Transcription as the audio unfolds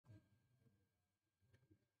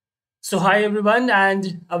So, hi everyone,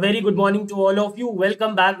 and a very good morning to all of you.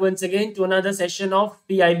 Welcome back once again to another session of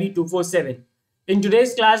PIB 247. In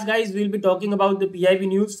today's class, guys, we'll be talking about the PIB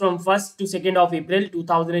news from 1st to 2nd of April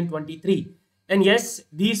 2023. And yes,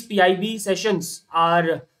 these PIB sessions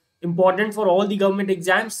are important for all the government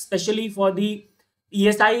exams, especially for the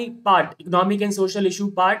ESI part, economic and social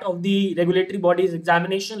issue part of the regulatory bodies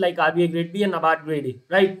examination like RBI Grade B and NABARD Grade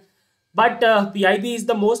A, right? But PIB is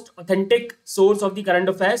the most authentic source of the current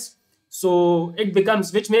affairs. So it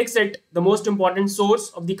becomes, which makes it the most important source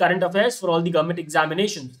of the current affairs for all the government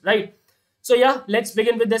examinations, right? So yeah, let's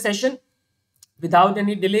begin with the session without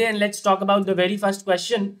any delay, and let's talk about the very first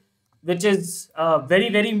question, which is a very,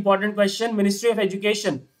 very important question. Ministry of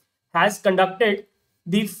Education has conducted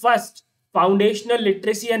the first foundational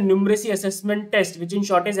literacy and numeracy assessment test, which in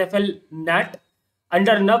short is FL-NAT,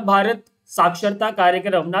 under Nav Bharat Saksharta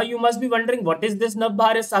Karyakram. Now you must be wondering, what is this Nav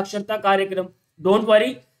Bharat Saksharta Karyakram? Don't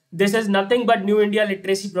worry, this is nothing but New India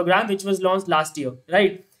Literacy Program, which was launched last year,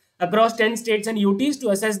 right? Across 10 states and UTs to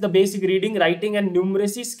assess the basic reading, writing, and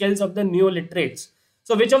numeracy skills of the neo-literates.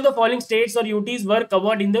 So, which of the following states or UTs were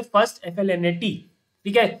covered in the first FLNAT?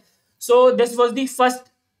 Okay. So, this was the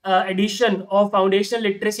first edition of Foundational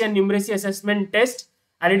Literacy and Numeracy Assessment Test,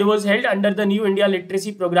 and it was held under the New India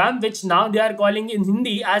Literacy Program, which now they are calling in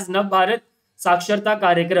Hindi as Nav Bharat Saksharta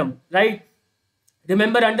Karyakram, right?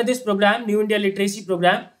 Remember, under this program, New India Literacy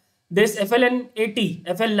Program, this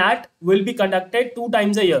FLNAT will be conducted 2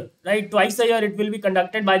 times a year, right? Twice a year it will be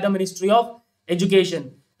conducted by the Ministry of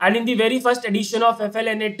Education. And in the very first edition of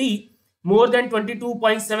FLNAT, more than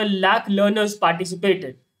 22.7 lakh learners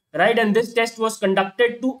participated, right? And this test was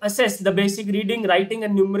conducted to assess the basic reading, writing,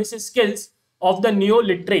 and numeracy skills of the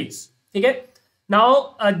neo-literates. Okay?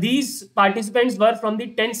 Now, these participants were from the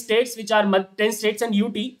 10 states, which are 10 states and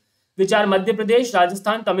UT, which are Madhya Pradesh,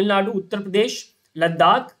 Rajasthan, Tamil Nadu, Uttar Pradesh,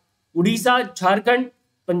 Ladakh, Odisha, Jharkhand,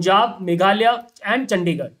 Punjab, Meghalaya, and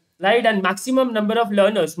Chandigarh, right? And maximum number of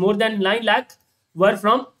learners, more than 9 lakh, were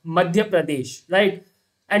from Madhya Pradesh, right?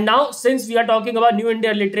 And now, since we are talking about New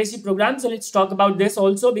India Literacy Program, so let's talk about this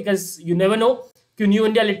also, because you never know कि New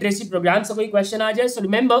India Literacy Program से कोई question आ जाए. So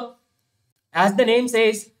remember, as the name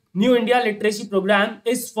says, New India Literacy Program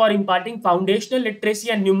is for imparting foundational literacy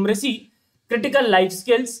and numeracy, critical life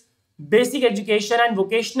skills, basic education, and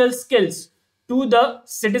vocational skills to the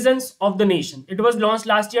citizens of the nation. It was launched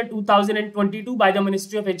last year 2022 by the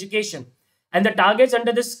Ministry of Education, and the targets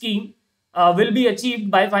under the scheme will be achieved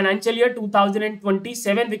by financial year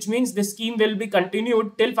 2027, which means the scheme will be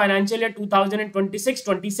continued till financial year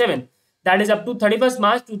 2026-27, that is up to 31st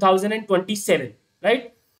March 2027,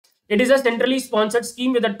 right? It is a centrally sponsored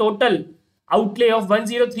scheme with a total outlay of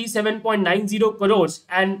 1037.90 crores.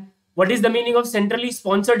 And what is the meaning of centrally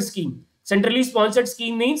sponsored scheme? Centrally sponsored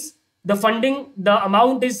scheme means the funding, the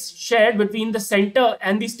amount is shared between the center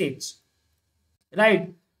and the states,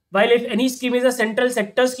 right? While if any scheme is a central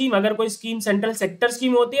sector scheme, agar koi scheme central sector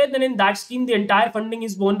scheme hoti hai, then in that scheme the entire funding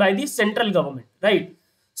is borne by the central government, right?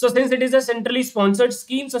 So since it is a centrally sponsored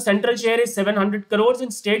scheme, so central share is 700 crores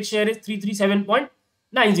and state share is 337.90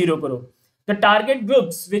 crore. The target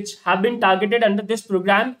groups which have been targeted under this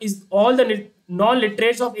program is all the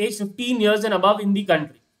non-literates of age 15 years and above in the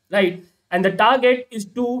country, right? And the target is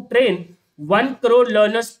to train 1 crore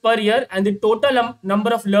learners per year, and the total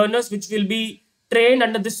number of learners which will be trained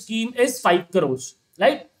under this scheme is 5 crores,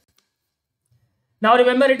 right? Now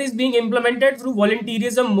remember, it is being implemented through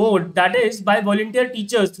volunteerism mode, that is by volunteer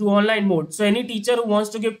teachers through online mode. So any teacher who wants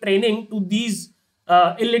to give training to these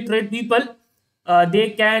illiterate people,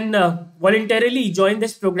 they can voluntarily join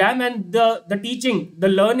this program, and the teaching, the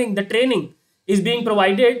learning, the training is being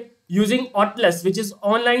provided using OTLAS, which is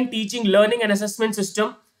Online Teaching, Learning and Assessment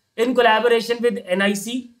System, in collaboration with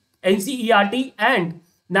NIC, NCERT, and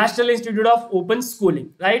National Institute of Open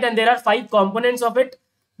Schooling, right? And there are 5 components of it,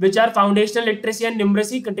 which are foundational literacy and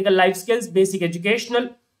numeracy, critical life skills, basic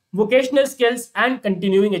educational, vocational skills, and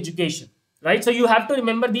continuing education, right? So you have to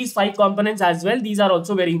remember these 5 components as well. These are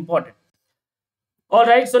also very important. All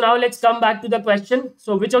right, so now let's come back to the question.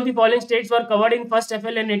 So which of the following states were covered in first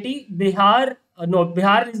FLNAT? Bihar, no,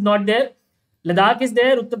 Bihar is not there. Ladakh is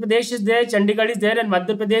there, Uttar Pradesh is there, Chandigarh is there, and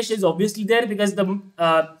Madhya Pradesh is obviously there because the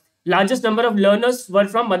largest number of learners were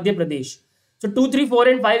from Madhya Pradesh. So 2, 3, 4,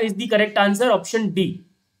 and 5 is the correct answer, option D.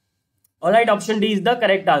 All right, option D is the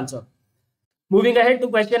correct answer. Moving ahead to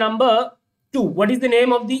question number 2. What is the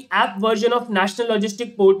name of the app version of National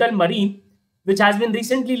Logistic Portal Marine, which has been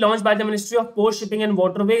recently launched by the Ministry of Port, Shipping and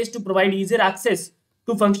Waterways to provide easier access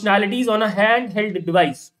to functionalities on a handheld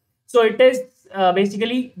device? So it is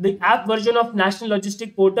basically the app version of National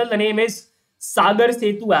Logistic Portal. The name is Sagar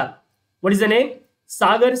Setu app. What is the name?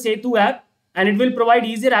 Sagar Setu app, and it will provide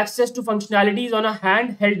easier access to functionalities on a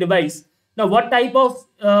handheld device. Now, what type of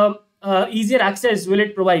easier access will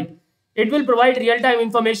it provide? It will provide real-time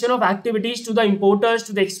information of activities to the importers,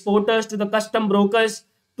 to the exporters, to the custom brokers,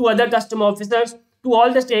 to other custom officers, to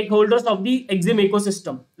all the stakeholders of the EXIM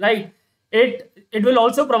ecosystem, right? It will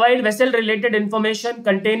also provide vessel-related information,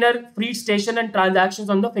 container, freight station, and transactions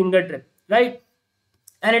on the fingertip, right?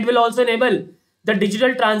 And it will also enable the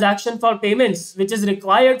digital transaction for payments, which is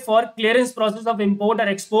required for clearance process of import or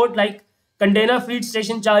export, like container freight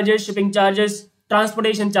station charges, shipping charges,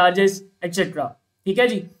 transportation charges, etc. Okay,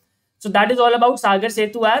 ji? So that is all about Sagar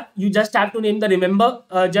Setu app. You just have to name the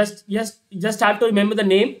just have to remember the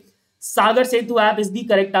name. Sagar Setu app is the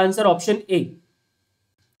correct answer, option A.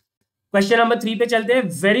 Question number 3 पे चलते हैं.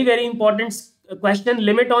 Very important question.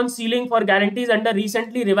 Limit on ceiling for guarantees under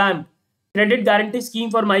recently revamped credit guarantee scheme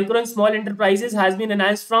for micro and small enterprises has been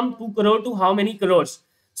enhanced from 2 crore to how many crores?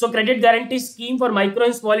 So credit guarantee scheme for micro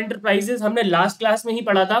and small enterprises हमने last class में ही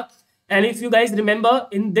पढ़ा था. And if you guys remember,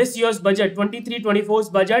 in this year's budget, 23-24's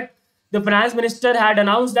budget, the finance minister had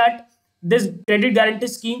announced that this credit guarantee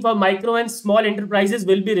scheme for micro and small enterprises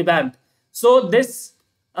will be revamped. So this,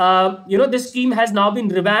 this scheme has now been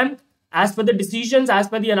revamped as per the decisions, as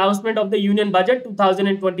per the announcement of the Union Budget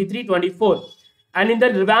 2023-24. And in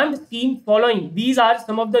the revamped scheme following, these are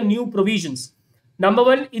some of the new provisions. Number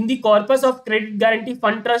one, in the corpus of credit guarantee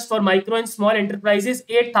fund trust for micro and small enterprises,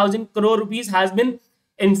 8,000 crore rupees has been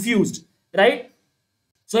infused, right?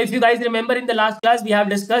 So if you guys remember, in the last class, we have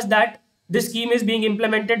discussed that this scheme is being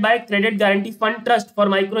implemented by Credit Guarantee Fund Trust for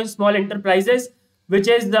Micro and Small Enterprises, which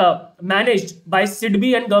is managed by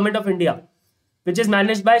SIDBI and Government of India.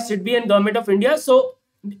 So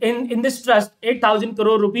in this trust, 8,000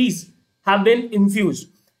 crore rupees have been infused.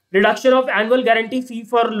 Reduction of annual guarantee fee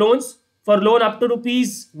for loans for loan up to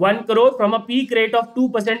rupees 1 crore from a peak rate of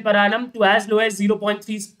 2% per annum to as low as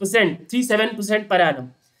 0.37% per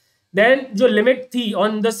annum. Then जो limit थी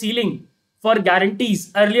on the ceiling for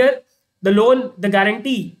guarantees, earlier the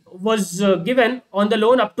guarantee was given on the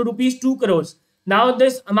loan up to rupees 2 crores. Now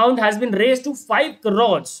this amount has been raised to 5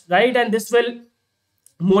 crores, right? And this will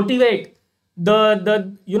motivate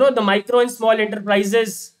the micro and small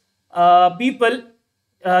enterprises people.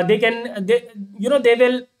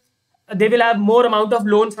 They will have more amount of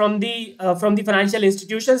loan from the financial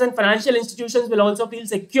institutions, and financial institutions will also feel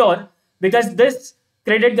secure because this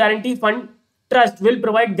credit guarantee fund trust will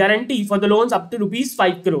provide guarantee for the loans up to rupees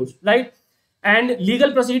 5 crores, right? And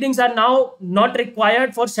legal proceedings are now not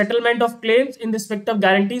required for settlement of claims in respect of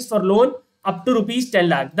guarantees for loan up to rupees 10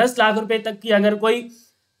 lakh. 10 lakh रुपए तक की अगर कोई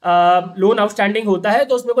loan outstanding होता है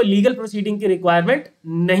तो उसमें कोई लीगल प्रोसीडिंग की रिक्वायरमेंट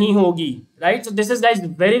नहीं होगी, right? So this is guys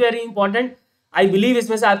very important. I believe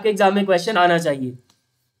इसमें से आपके एग्जाम में क्वेश्चन आना चाहिए.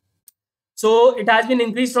 So it has been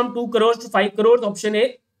increase from 2 crore to 5 crore. Option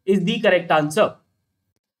A is the correct answer.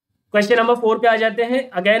 Question number 4 पे आ जाते हैं.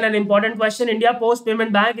 Again an important question. India post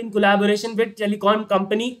payment bank in collaboration with telecom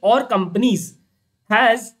company और companies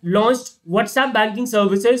has launched WhatsApp banking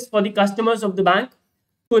services for the customers of the bank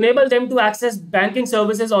to enable them to access banking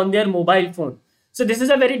services on their mobile phone. So this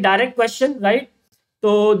is a very direct question, right?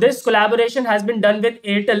 So this collaboration has been done with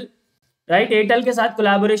Airtel, right? Airtel के साथ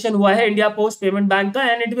collaboration हुआ है India Post Payment Bank का,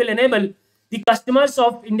 and it will enable the customers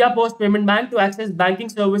of India Post Payment Bank to access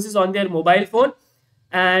banking services on their mobile phone.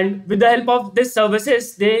 And with the help of this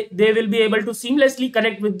services, they will be able to seamlessly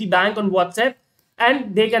connect with the bank on WhatsApp,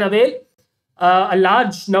 and they can avail a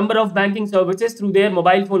large number of banking services through their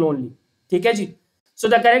mobile phone only. ठीक है जी? So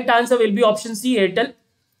the correct answer will be option C, Airtel.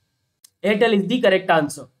 Airtel is the correct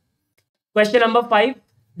answer. Question number 5.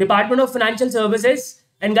 Department of Financial Services.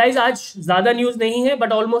 And guys, आज ज़्यादा news नहीं है,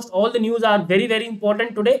 but almost all the news are very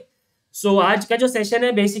important today. So आज का जो session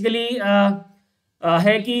है basically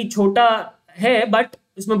है कि छोटा है, but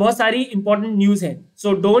उसमें बहुत सारी important न्यूज़ है.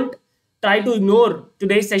 So don't try to ignore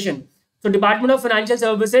today's session. So Department of Financial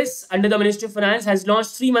Services under the Ministry of Finance has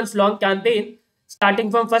launched 3 months long campaign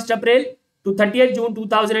starting from 1st April to 30th June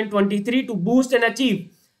 2023 to boost and achieve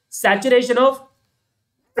saturation of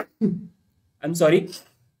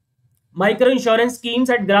micro insurance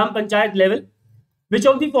schemes at Gram Panchayat level. Which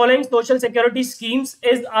of the following social security schemes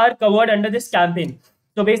are covered under this campaign?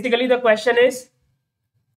 So basically the question is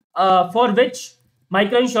for which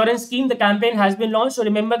micro insurance scheme the campaign has been launched. So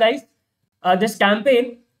remember guys, this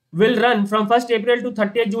campaign will run from 1st April to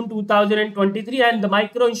 30th June 2023, and the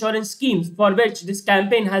micro insurance schemes for which this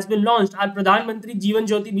campaign has been launched are Pradhan Mantri Jeevan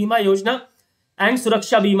Jyoti Bima Yojana and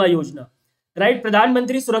Suraksha Bima Yojana, right? Pradhan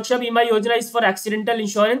Mantri Suraksha Bima Yojana is for accidental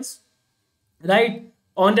insurance, right?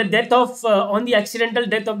 On the accidental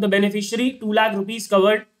death of the beneficiary, 2 lakh rupees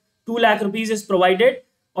covered 2 lakh rupees is provided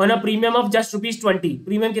on a premium of just rupees 20.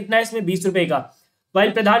 Premium कितना है इसमें 20 रुपए का.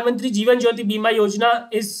 While प्रधानमंत्री जीवन ज्योति बीमा योजना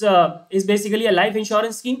is basically a life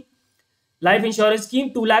insurance scheme. Life insurance scheme,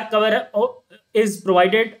 2 lakh cover is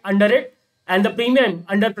provided under it, and the premium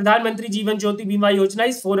under Pradhan Mantri Jeevan Jyoti Bima Yojana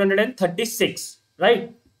is 436,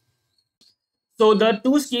 right? So the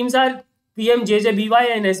two schemes are PMJJBY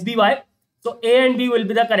and SBY. So A and B will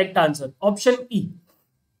be the correct answer. Option E.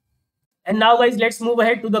 And now guys, let's move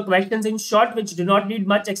ahead to the questions in short, which do not need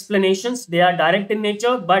much explanations. They are direct in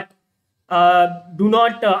nature, but do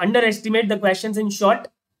not underestimate the questions in short.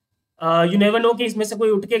 You never know कि इसमें से कोई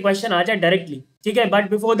उठ के question आ जाए directly, ठीक है. But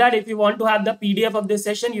before that, if you want to have the PDF of this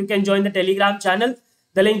session, you can join the Telegram channel.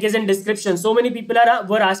 The link is in description. So many people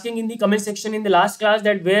were asking in the comment section in the last class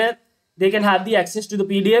that where they can have the access to the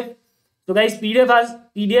PDF. So guys,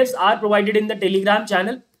 PDFs are provided in the Telegram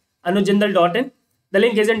channel, anujjindal.in. The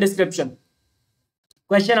link is in description.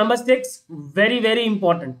 Question number 6, very, very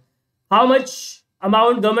important. How much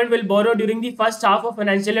amount government will borrow during the first half of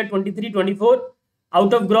financial year 23-24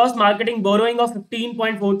 out of gross marketing borrowing of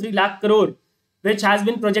 15.43 lakh crore, which has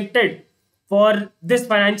been projected for this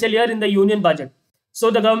financial year in the union budget?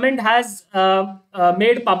 So the government has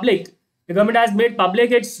made public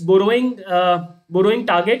its borrowing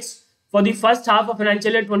targets for the first half of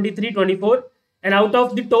financial year 23-24, and out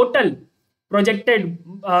of the total projected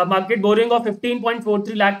market borrowing of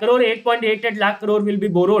 15.43 lakh crore, 8.88 lakh crore will be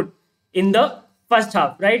borrowed in the first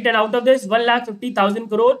half, right? And out of this, 1,50,000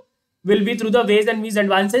 crore will be through the ways and means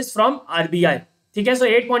advances from RBI. Okay, so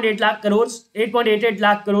 8.88 lakh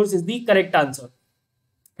crores is the correct answer.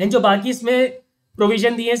 And जो बाकी इसमें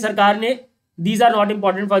provision दिए सरकार ने, these are not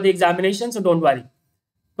important for the examination, so don't worry.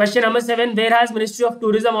 Question number 7, where has Ministry of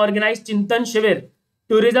Tourism organized Chintan Shivir,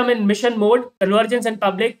 tourism in mission mode, convergence and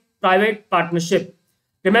public-private partnership?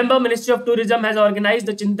 Remember, Ministry of Tourism has organized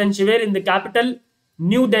the Chintan Shivir in the capital,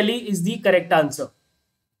 New Delhi is the correct answer.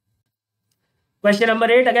 Question number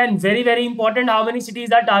 8, again, very, very important. How many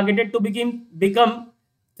cities are targeted to become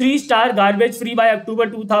 3-star garbage free by October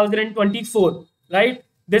 2024, right?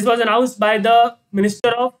 This was announced by the Minister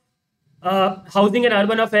of Housing and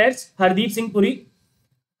Urban Affairs, Hardeep Singh Puri.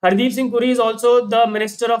 Hardeep Singh Puri is also the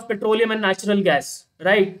Minister of Petroleum and Natural Gas,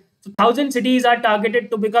 right? So 1,000 cities are targeted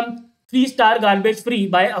to become 3-star garbage free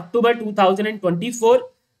by October 2024.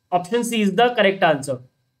 Option C is the correct answer.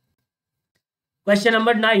 Question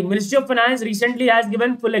number 9. Ministry of Finance recently has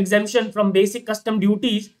given full exemption from basic custom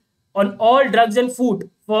duties on all drugs and food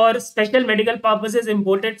for special medical purposes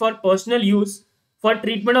imported for personal use for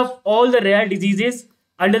treatment of all the rare diseases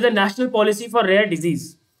under the National Policy for Rare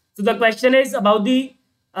Disease. So the question is about the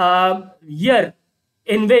year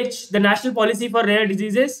in which the National Policy for Rare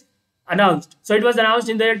Diseases announced. So it was announced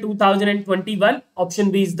in the year 2021.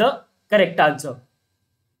 Option B is the correct answer.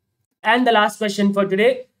 And the last question for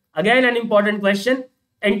today, again an important question.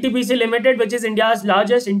 NTPC Limited, which is India's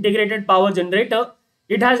largest integrated power generator,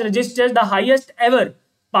 it has registered the highest ever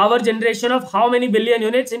power generation of how many billion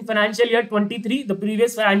units in financial year 23, the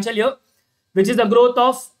previous financial year, which is a growth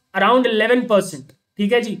of around 11%,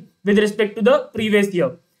 ठीक है जी, with respect to the previous year.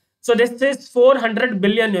 So this is 400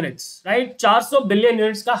 billion units, right? 400 billion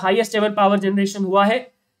units का highest ever power generation हुआ है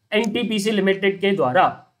NTPC Limited के द्वारा,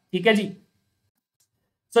 ठीक है जी.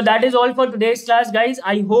 So that is all for today's class, guys.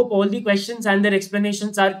 I hope all the questions and their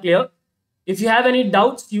explanations are clear. If you have any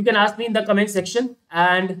doubts, you can ask me in the comment section.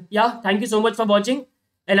 And yeah, thank you so much for watching.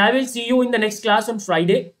 And I will see you in the next class on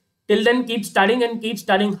Friday. Till then, keep studying and keep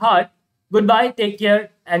studying hard. Goodbye, take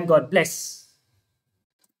care, and God bless.